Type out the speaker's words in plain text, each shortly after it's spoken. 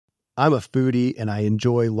I'm a foodie and I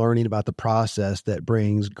enjoy learning about the process that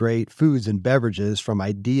brings great foods and beverages from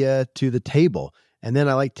idea to the table. And then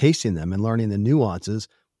I like tasting them and learning the nuances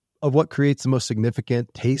of what creates the most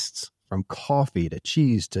significant tastes, from coffee to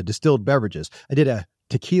cheese to distilled beverages. I did a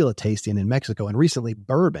tequila tasting in Mexico and recently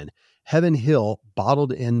bourbon. Heaven Hill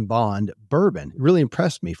Bottled in Bond bourbon really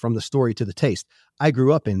impressed me from the story to the taste. I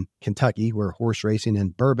grew up in Kentucky where horse racing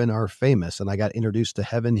and bourbon are famous, and I got introduced to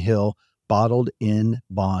Heaven Hill Bottled in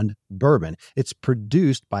Bond bourbon. It's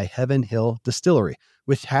produced by Heaven Hill Distillery,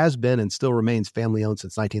 which has been and still remains family owned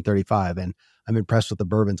since 1935. And I'm impressed with the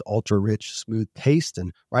bourbon's ultra rich, smooth taste.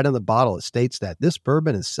 And right on the bottle, it states that this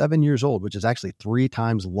bourbon is 7 years old, which is actually 3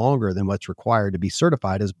 times longer than what's required to be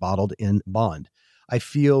certified as bottled in bond. I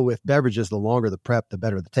feel with beverages, the longer the prep, the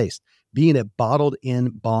better the taste. Being a bottled in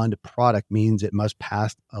bond product means it must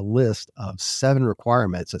pass a list of 7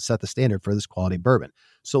 requirements that set the standard for this quality bourbon.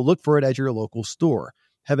 So look for it at your local store.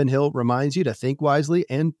 Heaven Hill reminds you to think wisely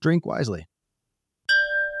and drink wisely.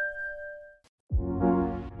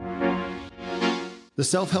 The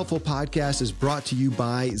Self-Helpful Podcast is brought to you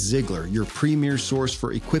by Ziglar, your premier source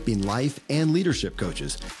for equipping life and leadership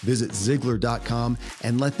coaches. Visit Ziglar.com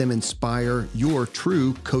and let them inspire your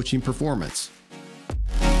true coaching performance.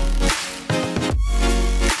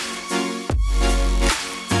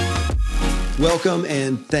 Welcome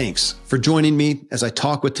and thanks for joining me as I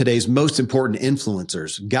talk with today's most important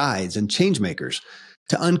influencers, guides, and changemakers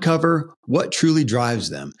to uncover what truly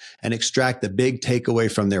drives them and extract the big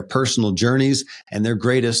takeaway from their personal journeys and their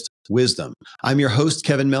greatest wisdom. I'm your host,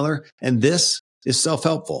 Kevin Miller, and this is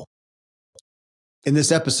Self-Helpful. In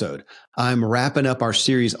this episode, I'm wrapping up our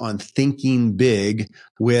series on thinking big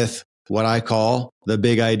with what I call the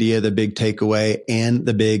big idea, the big takeaway, and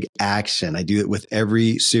the big action. I do it with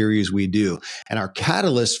every series we do. And our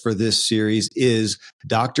catalyst for this series is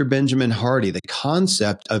Dr. Benjamin Hardy, the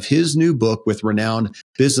concept of his new book with renowned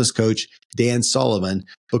business coach Dan Sullivan.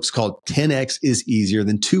 Book's called 10X is Easier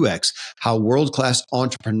Than 2X, How World-Class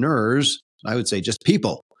Entrepreneurs, I would say just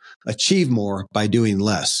people, achieve more by doing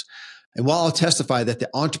less. And while I'll testify that the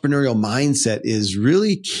entrepreneurial mindset is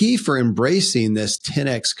really key for embracing this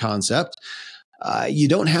 10X concept, you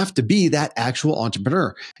don't have to be that actual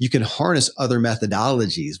entrepreneur. You can harness other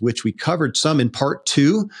methodologies, which we covered some in part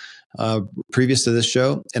 2, previous to this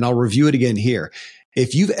show, and I'll review it again here.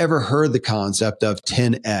 If you've ever heard the concept of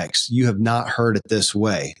 10X, you have not heard it this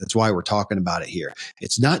way. That's why we're talking about it here.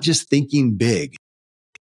 It's not just thinking big.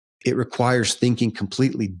 It requires thinking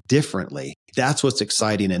completely differently. That's what's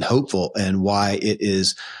exciting and hopeful, and why it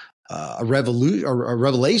is a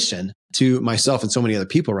revelation to myself and so many other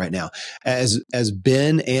people right now. As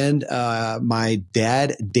Ben and my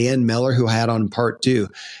dad, Dan Miller, who I had on part 2,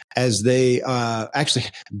 as they actually,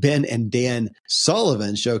 Ben and Dan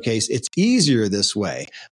Sullivan showcase, it's easier this way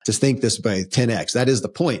to think this way, 10X. That is the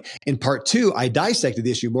point. In part 2, I dissected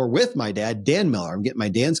the issue more with my dad, Dan Miller. I'm getting my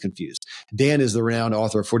Dans confused. Dan is the renowned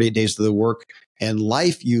author of 48 Days to the Work and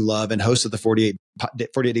Life You Love and host of the 48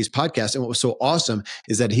 Days podcast. And what was so awesome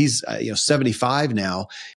is that he's 75 now.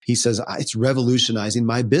 He says, it's revolutionizing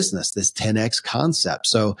my business, this 10X concept.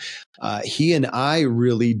 So he and I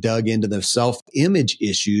really dug into the self-image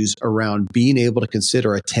issues around being able to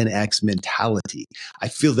consider a 10X mentality. I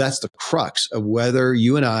feel that's the crux of whether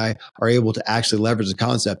you and I are able to actually leverage the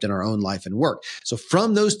concept in our own life and work. So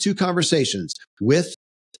from those 2 conversations with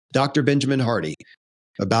Dr. Benjamin Hardy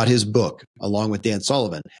about his book, along with Dan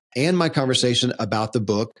Sullivan, and my conversation about the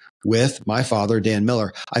book with my father, Dan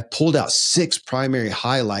Miller, I pulled out 6 primary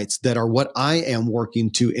highlights that are what I am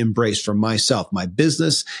working to embrace for myself, my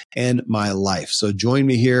business, and my life. So join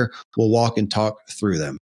me here. We'll walk and talk through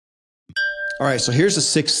them. All right. So here's the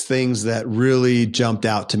 6 things that really jumped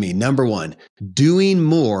out to me. Number 1, doing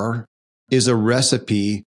more is a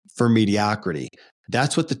recipe for mediocrity.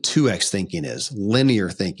 That's what the 2X thinking is. Linear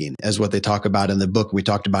thinking is what they talk about in the book. We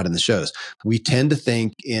talked about in the shows. We tend to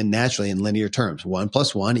think naturally in linear terms. 1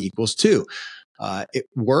 + 1 = 2. It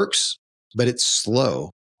works, but it's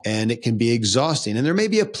slow and it can be exhausting. And there may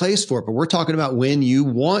be a place for it, but we're talking about when you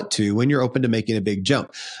want to, when you're open to making a big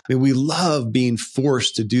jump. I mean, we love being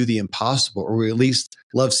forced to do the impossible, or we at least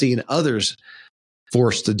love seeing others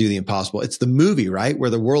forced to do the impossible. It's the movie, right? Where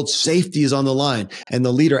the world's safety is on the line and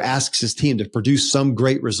the leader asks his team to produce some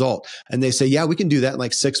great result. And they say, yeah, we can do that in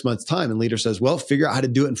like 6 months' time. And leader says, well, figure out how to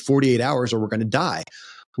do it in 48 hours or we're going to die.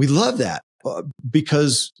 We love that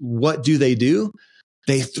because what do?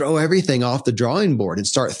 They throw everything off the drawing board and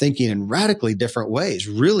start thinking in radically different ways,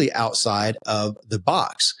 really outside of the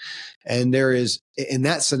box. And there is, in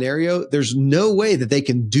that scenario, there's no way that they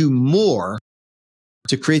can do more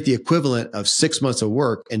to create the equivalent of 6 months of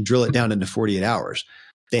work and drill it down into 48 hours.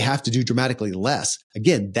 they have to do dramatically less.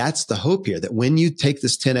 Again, that's the hope here, that when you take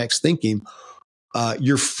this 10X thinking,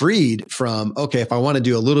 you're freed from, okay, if I want to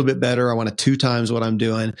do a little bit better, I want to 2 times what I'm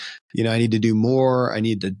doing. I need to do more. I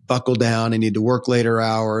need to buckle down. I need to work later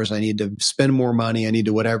hours. I need to spend more money. I need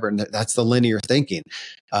to whatever. And that's the linear thinking.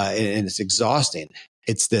 And it's exhausting.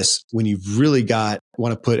 It's this, when you've really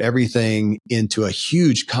want to put everything into a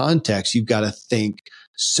huge context, you've got to think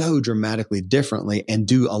so dramatically differently and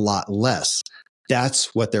do a lot less.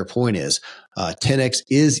 That's what their point is. 10X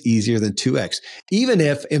is easier than 2X. Even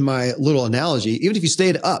if, in my little analogy, even if you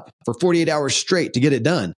stayed up for 48 hours straight to get it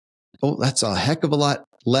done, that's a heck of a lot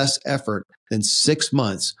less effort than 6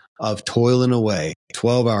 months of toiling away,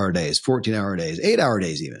 12-hour days, 14-hour days, 8-hour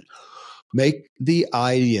days even. Make the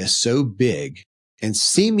idea so big and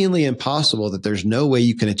seemingly impossible that there's no way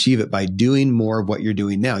you can achieve it by doing more of what you're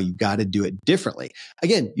doing now. You've got to do it differently.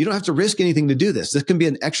 Again, you don't have to risk anything to do this. This can be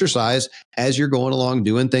an exercise as you're going along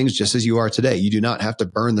doing things just as you are today. You do not have to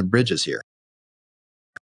burn the bridges here.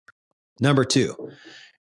 Number 2,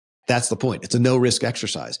 that's the point. It's a no risk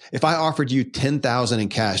exercise. If I offered you $10,000 in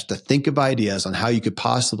cash to think of ideas on how you could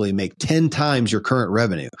possibly make 10 times your current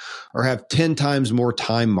revenue or have 10 times more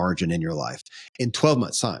time margin in your life in 12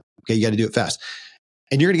 months time, okay, you got to do it fast.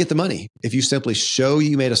 And you're going to get the money if you simply show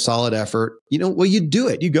you made a solid effort. You do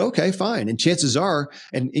it. You go, okay, fine. And chances are,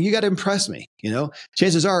 and you got to impress me,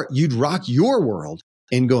 chances are you'd rock your world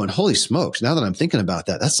and going, holy smokes, now that I'm thinking about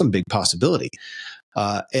that, that's some big possibility.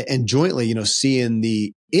 And jointly, seeing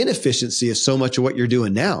the inefficiency of so much of what you're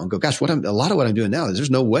doing now and go, gosh, a lot of what I'm doing now is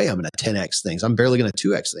there's no way I'm going to 10X things. I'm barely going to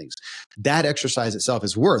 2X things. That exercise itself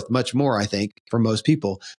is worth much more, I think, for most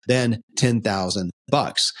people than $10,000.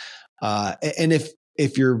 And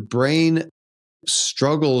if your brain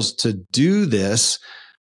struggles to do this,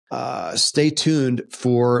 stay tuned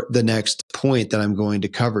for the next point that I'm going to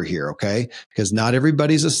cover here, okay? Because not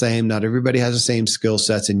everybody's the same. Not everybody has the same skill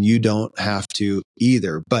sets, and you don't have to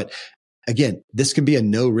either. But again, this can be a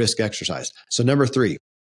no-risk exercise. So number 3,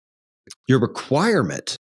 your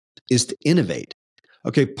requirement is to innovate.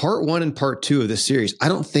 Okay, part 1 and part 2 of this series,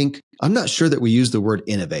 I'm not sure that we use the word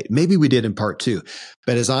innovate. Maybe we did in part 2.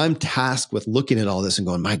 But as I'm tasked with looking at all this and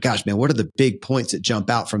going, my gosh, man, what are the big points that jump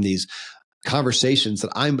out from these conversations that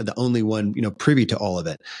I'm the only one, privy to all of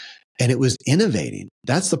it? And it was innovating.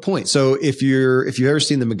 That's the point. So if you've ever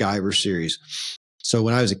seen the MacGyver series, so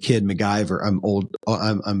when I was a kid, MacGyver, I'm old,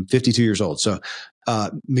 I'm 52 years old. So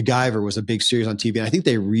MacGyver was a big series on TV, and I think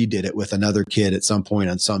they redid it with another kid at some point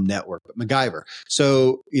on some network. But MacGyver.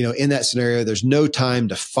 So, in that scenario, there's no time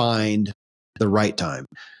to find the right time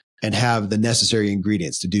and have the necessary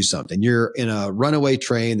ingredients to do something. You're in a runaway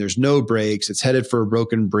train. There's no brakes. It's headed for a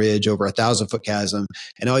broken bridge over a 1,000-foot chasm.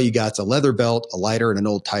 And all you got's a leather belt, a lighter, and an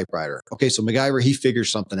old typewriter. Okay. So MacGyver, he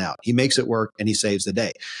figures something out. He makes it work and he saves the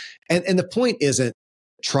day. And the point isn't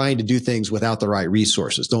trying to do things without the right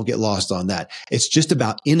resources. Don't get lost on that. It's just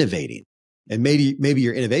about innovating. And maybe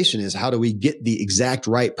your innovation is, how do we get the exact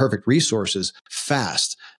right, perfect resources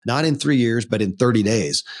fast, not in 3 years, but in 30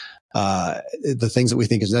 days. The things that we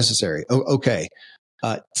think is necessary. Okay.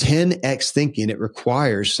 10X thinking, it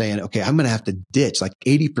requires saying, okay, I'm going to have to ditch like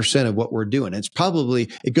 80% of what we're doing.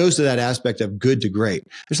 It goes to that aspect of good to great.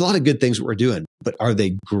 There's a lot of good things that we're doing, but are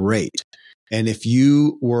they great? And if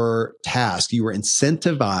you were tasked, you were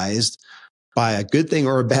incentivized by a good thing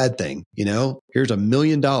or a bad thing, here's $1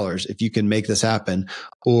 million if you can make this happen,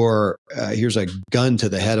 or here's a gun to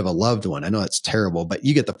the head of a loved one. I know it's terrible, but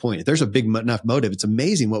you get the point. If there's a big enough motive, it's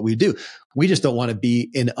amazing what we do. We just don't want to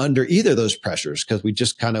be under either of those pressures, because we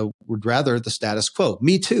just kind of would rather the status quo.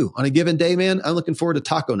 Me too. On a given day, man, I'm looking forward to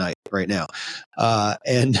taco night right now,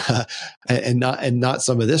 and not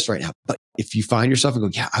some of this right now. But if you find yourself and go,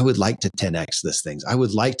 yeah, I would like to 10X this things. I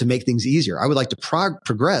would like to make things easier. I would like to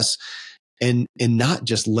progress. And not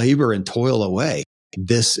just labor and toil away.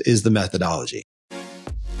 This is the methodology.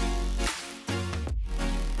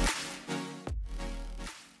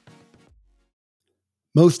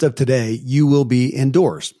 Most of today, you will be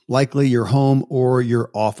indoors, likely your home or your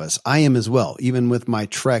office. I am as well. Even with my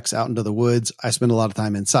treks out into the woods, I spend a lot of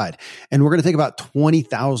time inside. And we're going to think about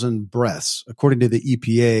 20,000 breaths. According to the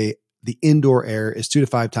EPA, the indoor air is 2 to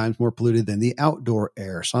 5 times more polluted than the outdoor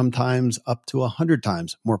air, sometimes up to 100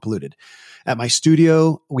 times more polluted. At my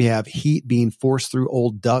studio, we have heat being forced through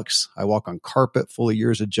old ducts. I walk on carpet full of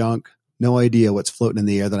years of junk. No idea what's floating in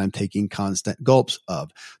the air that I'm taking constant gulps of.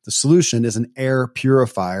 The solution is an air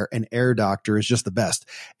purifier, and Air Doctor is just the best.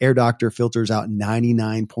 Air Doctor filters out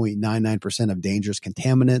 99.99% of dangerous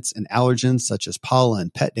contaminants and allergens such as pollen,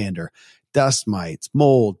 pet dander, dust mites,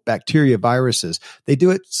 mold, bacteria, viruses. They do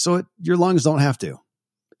it so your lungs don't have to.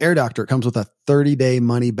 Air Doctor, it comes with a 30-day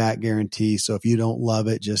money-back guarantee. So if you don't love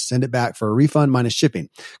it, just send it back for a refund minus shipping.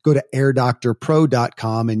 Go to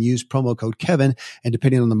airdoctorpro.com and use promo code Kevin. And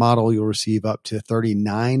depending on the model, you'll receive up to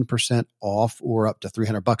 39% off or up to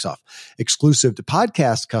 $300 off. Exclusive to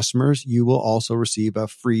podcast customers, you will also receive a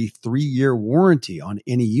free 3-year warranty on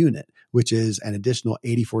any unit, which is an additional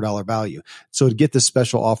 $84 value. So to get this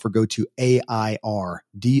special offer, go to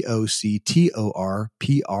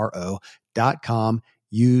airdoctorpro.com.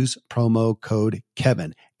 Use promo code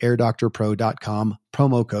Kevin. airdoctorpro.com,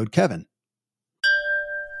 promo code Kevin.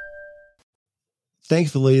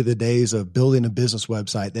 Thankfully, the days of building a business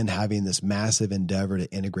website, then having this massive endeavor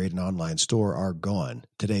to integrate an online store are gone.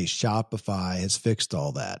 Today, Shopify has fixed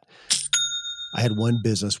all that. I had one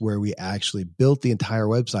business where we actually built the entire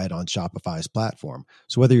website on Shopify's platform.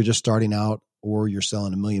 So whether you're just starting out or you're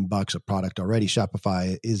selling $1 million of product already,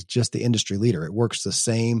 Shopify is just the industry leader. It works the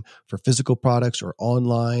same for physical products or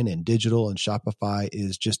online and digital, and Shopify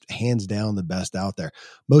is just hands down the best out there.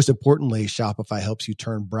 Most importantly, Shopify helps you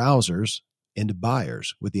turn browsers into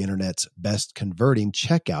buyers with the internet's best converting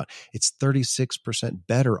checkout. It's 36%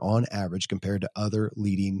 better on average compared to other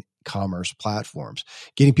leading commerce platforms.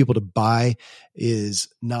 Getting people to buy is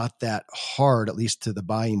not that hard, at least to the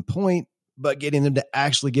buying point, but getting them to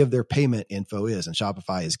actually give their payment info is, and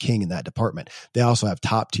Shopify is king in that department. They also have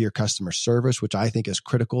top tier customer service, which I think is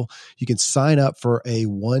critical. You can sign up for a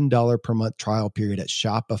 $1 per month trial period at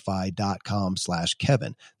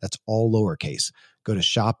shopify.com/Kevin. That's all lowercase. Go to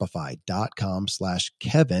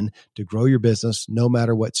shopify.com/Kevin to grow your business no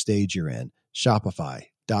matter what stage you're in.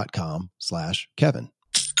 Shopify.com/Kevin.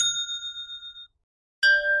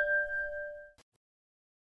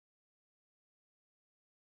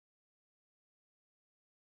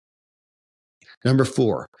 Number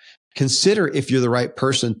 4, consider if you're the right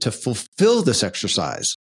person to fulfill this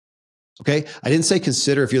exercise. Okay. I didn't say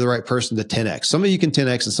consider if you're the right person to 10X. Some of you can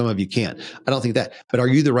 10X and some of you can't. I don't think that, but are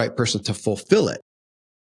you the right person to fulfill it?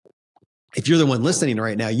 If you're the one listening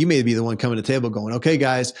right now, you may be the one coming to the table going, okay,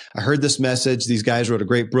 guys, I heard this message. These guys wrote a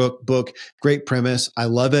great book, great premise. I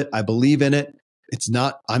love it. I believe in it.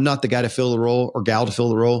 I'm not the guy to fill the role or gal to fill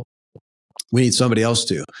the role. We need somebody else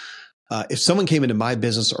to. If someone came into my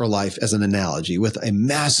business or life as an analogy with a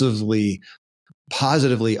massively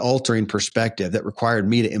positively altering perspective that required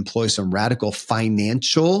me to employ some radical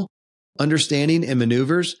financial understanding and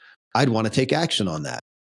maneuvers, I'd want to take action on that.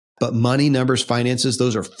 But money, numbers, finances,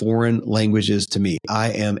 those are foreign languages to me.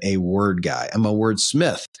 I am a word guy. I'm a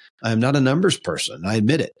wordsmith. I'm not a numbers person. I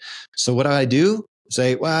admit it. So what do?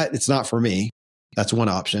 Say, well, it's not for me. That's one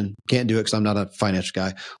option. Can't do it because I'm not a financial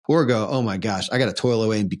guy. Or go, oh my gosh, I got to toil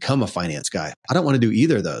away and become a finance guy. I don't want to do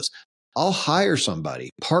either of those. I'll hire somebody,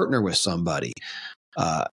 partner with somebody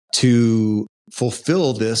to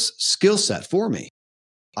fulfill this skill set for me.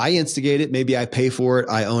 I instigate it. Maybe I pay for it.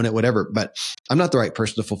 I own it, whatever, but I'm not the right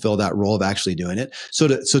person to fulfill that role of actually doing it. So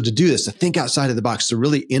to do this, to think outside of the box, to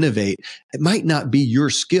really innovate, it might not be your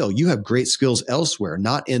skill. You have great skills elsewhere,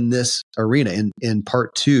 not in this arena. In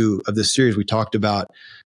part 2 of this series, we talked about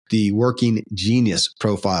the working genius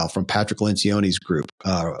profile from Patrick Lencioni's group.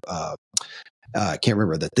 I can't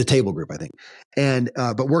remember the Table Group, I think.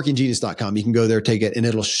 But workinggenius.com, you can go there, take it, and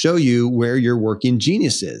it'll show you where your working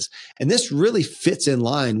genius is. And this really fits in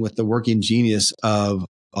line with the working genius of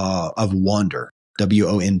Wonder,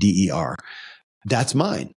 WONDER. That's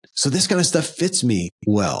mine. So this kind of stuff fits me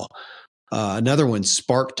well. Another one,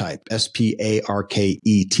 SparkType,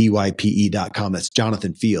 SparkType.com. That's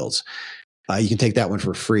Jonathan Fields. You can take that one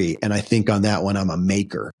for free. And I think on that one, I'm a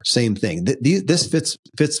maker. Same thing. This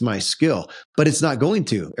fits my skill, but it's not going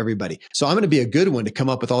to, everybody. So I'm going to be a good one to come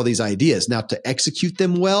up with all these ideas. Now, to execute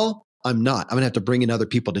them well, I'm not. I'm going to have to bring in other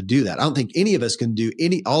people to do that. I don't think any of us can do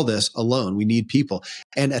all this alone. We need people.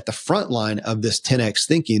 And at the front line of this 10X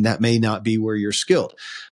thinking, that may not be where you're skilled.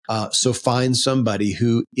 So find somebody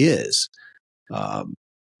who is.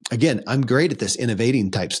 Again, I'm great at this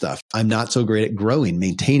innovating type stuff. I'm not so great at growing,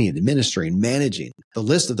 maintaining, administering, managing. The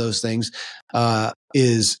list of those things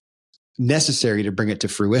is necessary to bring it to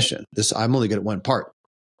fruition. I'm only good at one part.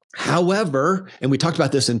 However, and we talked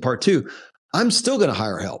about this in part 2, I'm still going to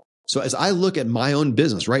hire help. So as I look at my own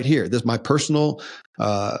business right here, this is my personal,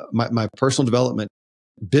 my personal development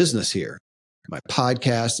business here, my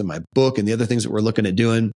podcast and my book and the other things that we're looking at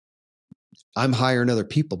doing, I'm hiring other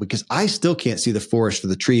people because I still can't see the forest for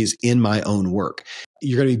the trees in my own work.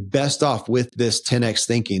 You're going to be best off with this 10X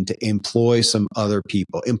thinking to employ some other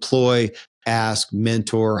people, ask,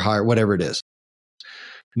 mentor, hire, whatever it is.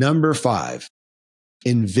 Number 5,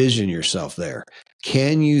 envision yourself there.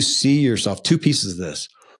 Can you see yourself? 2 pieces of this.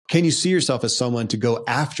 Can you see yourself as someone to go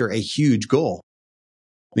after a huge goal?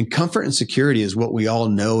 I mean, comfort and security is what we all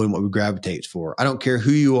know and what we gravitate for. I don't care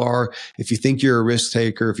who you are. If you think you're a risk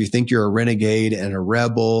taker, if you think you're a renegade and a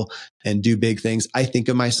rebel and do big things, I think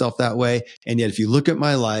of myself that way. And yet, if you look at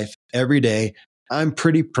my life every day, I'm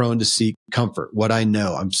pretty prone to seek comfort. What I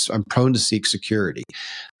know, I'm prone to seek security,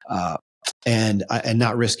 and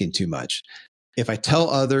not risking too much. If I tell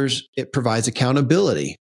others, it provides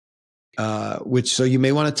accountability. So you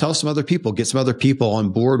may want to tell some other people, get some other people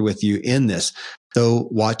on board with you in this. So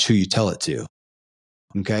watch who you tell it to.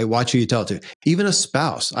 Okay. Watch who you tell it to. Even a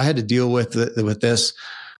spouse. I had to deal with this,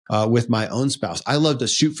 with my own spouse. I love to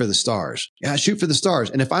shoot for the stars. Yeah. Shoot for the stars.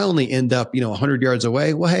 And if I only end up, 100 yards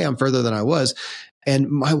away, well, hey, I'm further than I was. And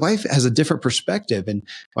my wife has a different perspective. And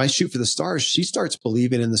when I shoot for the stars, she starts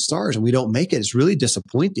believing in the stars and we don't make it. It's really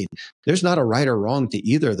disappointing. There's not a right or wrong to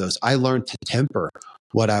either of those. I learned to temper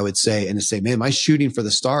what I would say and to say, man, my shooting for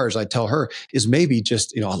the stars, I tell her, is maybe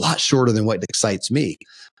just, a lot shorter than what excites me.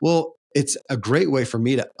 Well, it's a great way for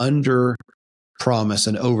me to under promise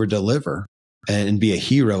and over deliver and be a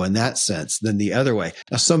hero in that sense than the other way.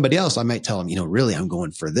 Now, somebody else, I might tell them, really, I'm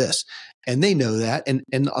going for this. And they know that. And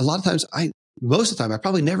a lot of times most of the time, I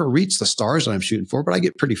probably never reach the stars that I'm shooting for, but I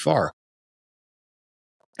get pretty far.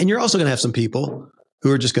 And you're also going to have some people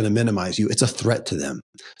who are just going to minimize you. It's a threat to them.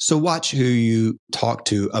 So watch who you talk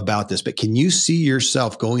to about this. But can you see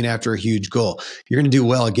yourself going after a huge goal? You're going to do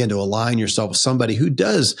well, again, to align yourself with somebody who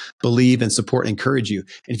does believe and support and encourage you.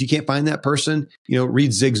 And if you can't find that person,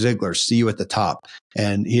 read Zig Ziglar, See You at the Top.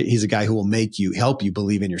 And he's a guy who will help you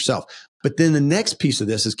believe in yourself. But then the next piece of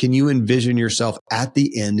this is, can you envision yourself at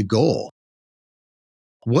the end goal?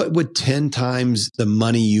 What would 10 times the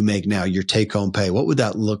money you make now, your take home pay, what would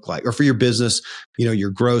that look like? Or for your business,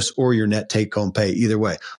 your gross or your net take home pay, either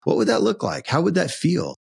way, what would that look like? How would that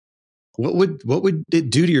feel? What would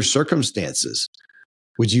it do to your circumstances?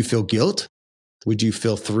 Would you feel guilt? Would you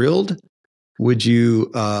feel thrilled? Would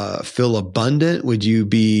you feel abundant? Would you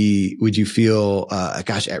feel,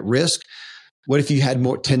 at risk? What if you had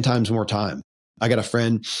 10 times more time? I got a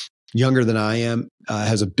friend younger than I am,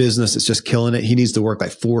 has a business that's just killing it. He needs to work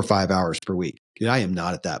like 4 or 5 hours per week. I am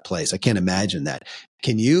not at that place. I can't imagine that.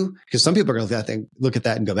 Can you? Because some people are going to look at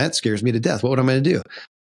that and go, that scares me to death. What am I going to do?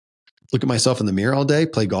 Look at myself in the mirror all day,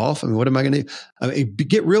 play golf? What am I going to do?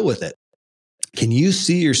 Get real with it. Can you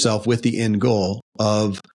see yourself with the end goal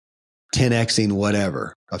of 10xing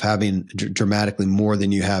whatever, of having dramatically more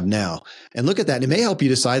than you have now? And look at that. And it may help you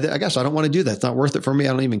decide that, I don't want to do that. It's not worth it for me.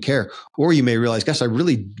 I don't even care. Or you may realize, I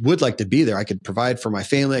really would like to be there. I could provide for my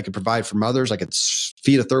family. I could provide for others. I could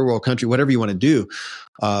feed a third world country, whatever you want to do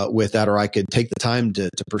with that. Or I could take the time to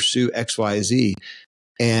pursue X, Y, Z.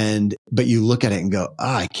 But you look at it and go,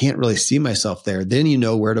 I can't really see myself there. Then you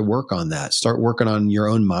know where to work on that. Start working on your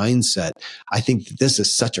own mindset. I think that this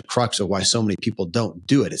is such a crux of why so many people don't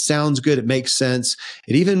do it. It sounds good. It makes sense.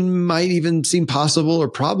 It might even seem possible or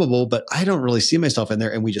probable, but I don't really see myself in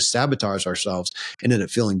there. And we just sabotage ourselves and end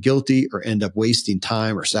up feeling guilty or end up wasting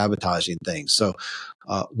time or sabotaging things. So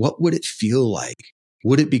what would it feel like?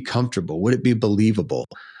 Would it be comfortable? Would it be believable?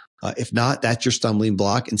 If not, that's your stumbling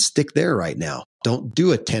block, and stick there right now. Don't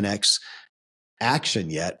do a 10x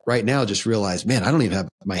action yet. Right now, just realize, man, I don't even have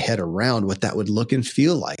my head around what that would look and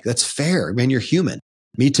feel like. That's fair. Man, you're human.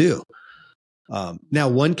 Me too. Now,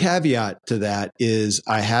 one caveat to that is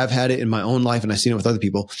I have had it in my own life, and I've seen it with other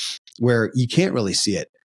people, where you can't really see it.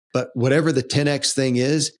 But whatever the 10x thing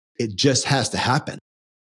is, it just has to happen.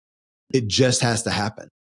 It just has to happen.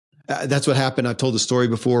 That's what happened. I've told the story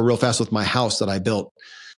before real fast with my house that I built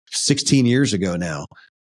 16 years ago now.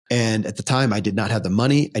 And at the time, I did not have the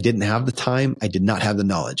money. I didn't have the time. I did not have the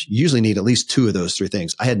knowledge. You usually need at least 2 of those 3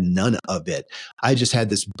 things. I had none of it. I just had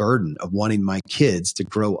this burden of wanting my kids to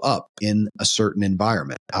grow up in a certain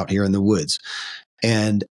environment out here in the woods.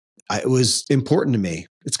 And it was important to me.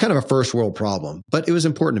 It's kind of a first world problem, but it was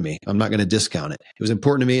important to me. I'm not going to discount it. It was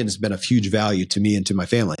important to me, and it's been of huge value to me and to my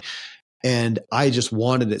family. And I just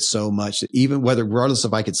wanted it so much that even regardless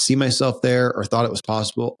if I could see myself there or thought it was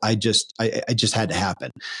possible, I just had to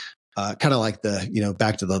happen. Kind of like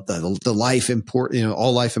back to the life important,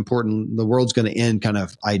 all life important, the world's going to end kind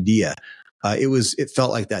of idea. It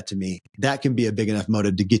felt like that to me. That can be a big enough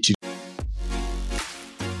motive to get you.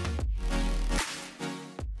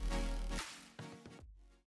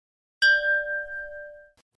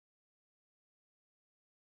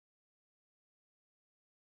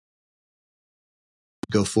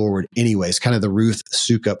 Go forward anyways, kind of the Ruth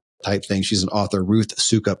Soukup type thing. She's an author, Ruth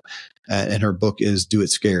Soukup, and her book is Do It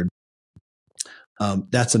Scared.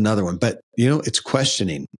 That's another one. But, it's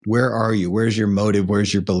questioning. Where are you? Where's your motive?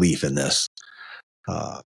 Where's your belief in this?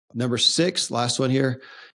 Number 6, last one here,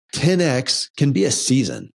 10X can be a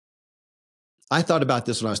season. I thought about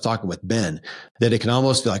this when I was talking with Ben, that it can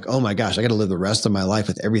almost feel like, oh my gosh, I got to live the rest of my life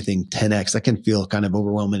with everything 10X. That can feel kind of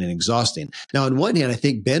overwhelming and exhausting. Now, on one hand, I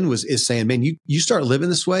think Ben is saying, man, you start living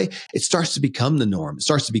this way, it starts to become the norm. It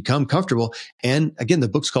starts to become comfortable. And again, the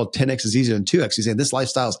book's called 10X is easier than 2X. He's saying this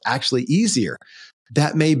lifestyle is actually easier.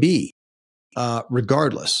 That may be,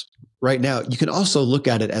 regardless. Right now, you can also look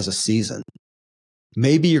at it as a season.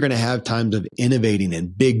 Maybe you're going to have times of innovating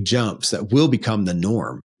and big jumps that will become the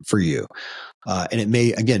norm for you. And it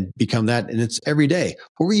may, again, become that, and it's every day.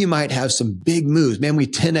 Or you might have some big moves. Man, we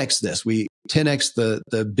 10X this. We 10X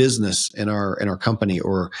the business in our company,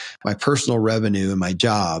 or my personal revenue and my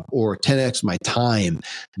job, or 10X my time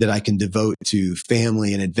that I can devote to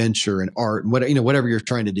family and adventure and art and whatever you're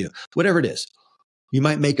trying to do, whatever it is. You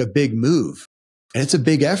might make a big move, and it's a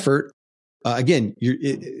big effort. Again,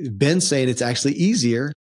 Ben's saying it's actually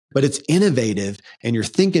easier, but it's innovative and you're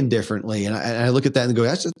thinking differently. And I look at that and go,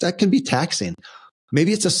 that can be taxing.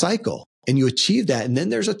 Maybe it's a cycle and you achieve that. And then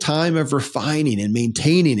there's a time of refining and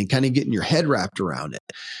maintaining and kind of getting your head wrapped around it.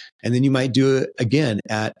 And then you might do it again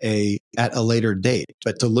at a later date.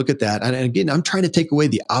 But to look at that, and again, I'm trying to take away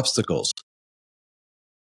the obstacles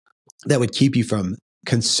that would keep you from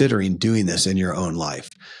considering doing this in your own life.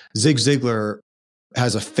 Zig Ziglar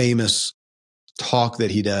has a famous talk that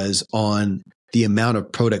he does on the amount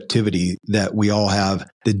of productivity that we all have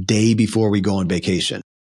the day before we go on vacation,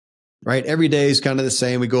 right? Every day is kind of the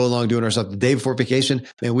same. We go along doing our stuff. The day before vacation,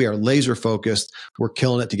 man, we are laser focused. We're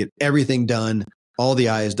killing it to get everything done, all the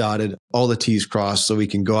I's dotted, all the T's crossed, so we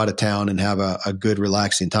can go out of town and have a good,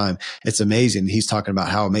 relaxing time. It's amazing. He's talking about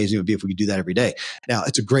how amazing it would be if we could do that every day. Now,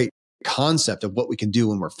 it's a great concept of what we can do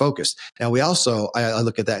when we're focused. Now, we also, I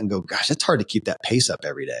look at that and go, gosh, it's hard to keep that pace up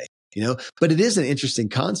every day. But it is an interesting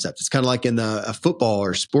concept. It's kind of like in a football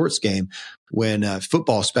or sports game, when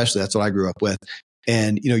football, especially, that's what I grew up with.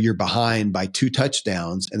 And, you're behind by 2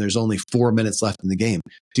 touchdowns and there's only 4 minutes left in the game.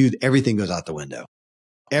 Dude, everything goes out the window.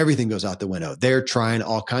 Everything goes out the window. They're trying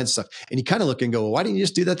all kinds of stuff. And you kind of look and go, well, why didn't you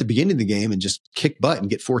just do that at the beginning of the game and just kick butt and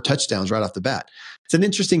get 4 touchdowns right off the bat? It's an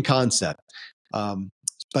interesting concept.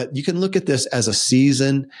 But you can look at this as a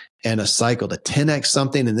season and a cycle to 10X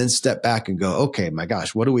something and then step back and go, okay, my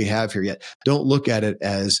gosh, what do we have here yet? Don't look at it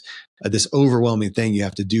as this overwhelming thing you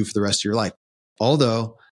have to do for the rest of your life.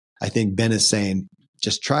 Although I think Ben is saying,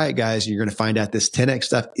 just try it, guys. You're going to find out this 10X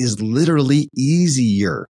stuff is literally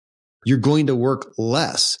easier. You're going to work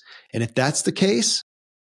less. And if that's the case,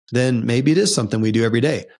 then maybe it is something we do every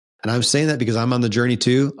day. And I'm saying that because I'm on the journey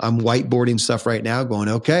too. I'm whiteboarding stuff right now going,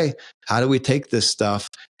 okay, how do we take this stuff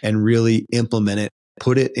and really implement it,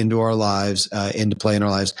 put it into our lives, into play in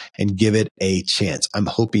our lives, and give it a chance? I'm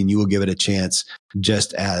hoping you will give it a chance,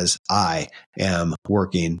 just as I am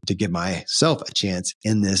working to give myself a chance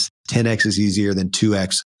in this 10X is easier than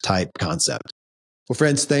 2X type concept. Well,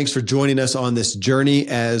 friends, thanks for joining us on this journey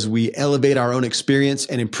as we elevate our own experience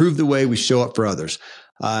and improve the way we show up for others.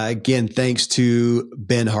 Again, thanks to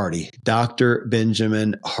Ben Hardy, Dr.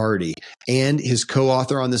 Benjamin Hardy, and his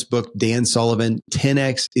co-author on this book, Dan Sullivan,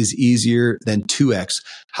 10X is easier than 2X,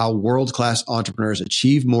 how world-class entrepreneurs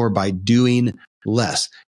achieve more by doing less.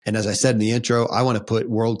 And as I said in the intro, I want to put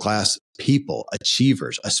world-class people,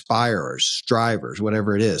 achievers, aspirers, strivers,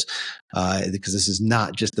 whatever it is, because this is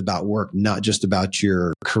not just about work, not just about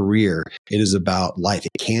your career. It is about life.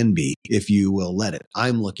 It can be, if you will let it.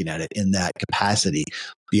 I'm looking at it in that capacity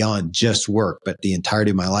beyond just work, but the entirety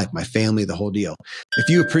of my life, my family, the whole deal. If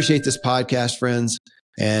you appreciate this podcast, friends,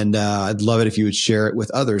 and I'd love it if you would share it with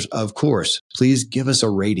others, of course, please give us a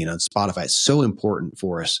rating on Spotify. It's so important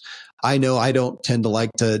for us. I know I don't tend to like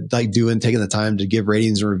taking the time to give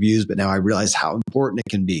ratings and reviews, but now I realize how important it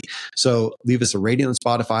can be. So leave us a rating on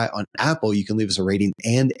Spotify. On Apple, you can leave us a rating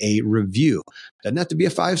and a review. Doesn't have to be a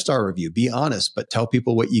 5-star review. Be honest, but tell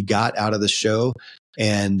people what you got out of the show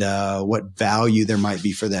and what value there might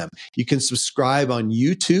be for them. You can subscribe on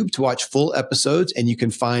YouTube to watch full episodes, and you can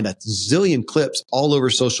find a zillion clips all over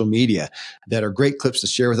social media that are great clips to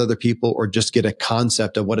share with other people, or just get a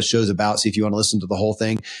concept of what a show's about. See if you want to listen to the whole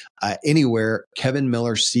thing. Anywhere, Kevin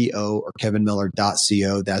Miller CO or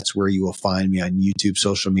kevinmiller.co. That's where you will find me on YouTube,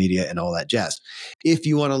 social media, and all that jazz. If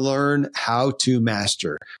you want to learn how to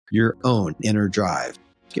master your own inner drive,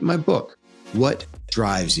 get my book, What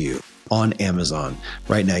Drives You, on Amazon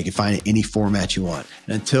right now. You can find it any format you want.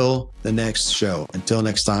 And until the next show, until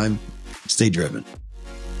next time, stay driven.